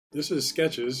This is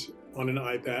Sketches on an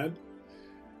iPad,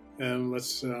 and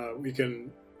we can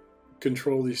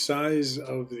control the size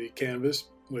of the canvas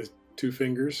with 2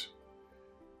 fingers.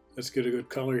 Let's get a good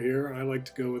color here. I like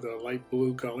to go with a light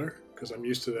blue color because I'm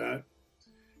used to that.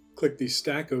 Click the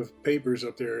stack of papers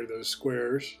up there, those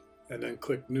squares, and then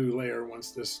click New Layer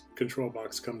once this control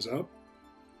box comes up.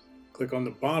 Click on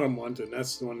the bottom one, and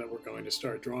that's the one that we're going to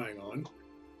start drawing on.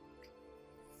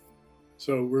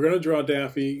 So we're going to draw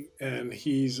Daffy, and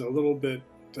he's a little bit,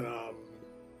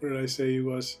 what did I say he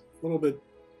was? A little bit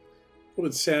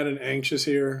sad and anxious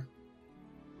here.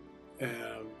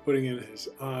 And putting in his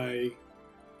eye.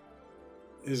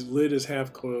 His lid is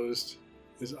half closed.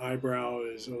 His eyebrow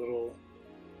is a little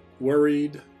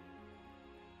worried.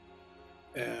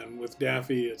 And with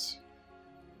Daffy,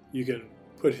 you can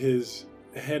put his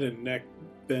head and neck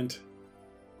bent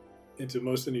into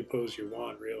most any pose you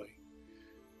want, really.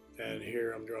 And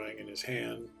here I'm drawing in his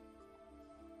hand.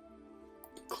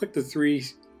 Click the three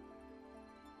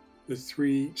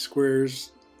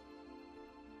squares.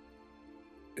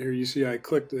 Here you see I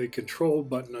clicked the control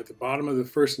button at the bottom of the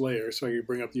first layer so I can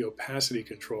bring up the opacity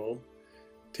control.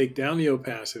 Take down the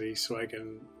opacity so I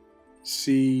can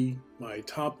see my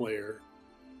top layer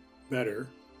better.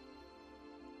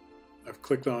 I've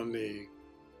clicked on the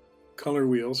color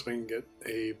wheel so I can get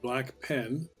a black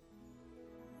pen.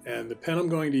 And the pen I'm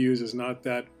going to use is not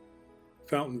that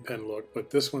fountain pen look, but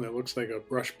this one that looks like a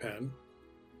brush pen.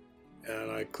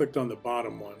 And I clicked on the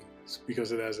bottom one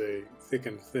because it has a thick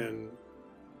and thin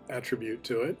attribute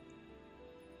to it.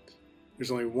 There's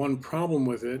only one problem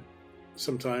with it.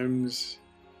 Sometimes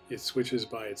it switches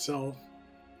by itself.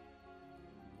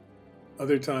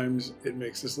 Other times it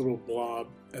makes this little blob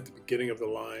at the beginning of the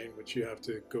line, which you have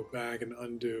to go back and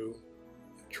undo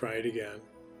and try it again.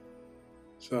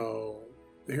 So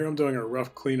here I'm doing a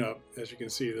rough cleanup. As you can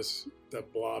see,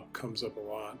 that blob comes up a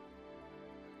lot.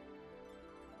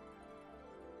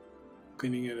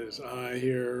 Cleaning in his eye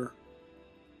here.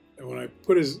 And when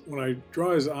I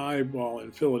draw his eyeball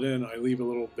and fill it in, I leave a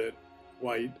little bit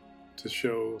white to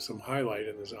show some highlight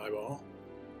in his eyeball,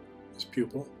 his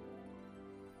pupil.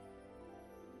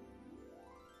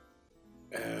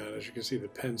 And as you can see, the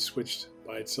pen switched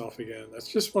by itself again. That's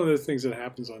just one of the things that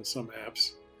happens on some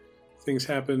apps. Things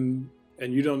happen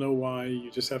and you don't know why,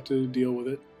 you just have to deal with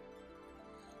it.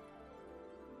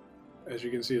 As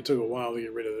you can see, it took a while to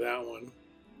get rid of that one.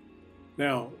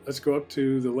 Now, let's go up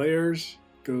to the layers,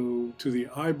 go to the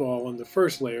eyeball on the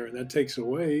first layer, and that takes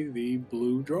away the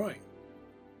blue drawing.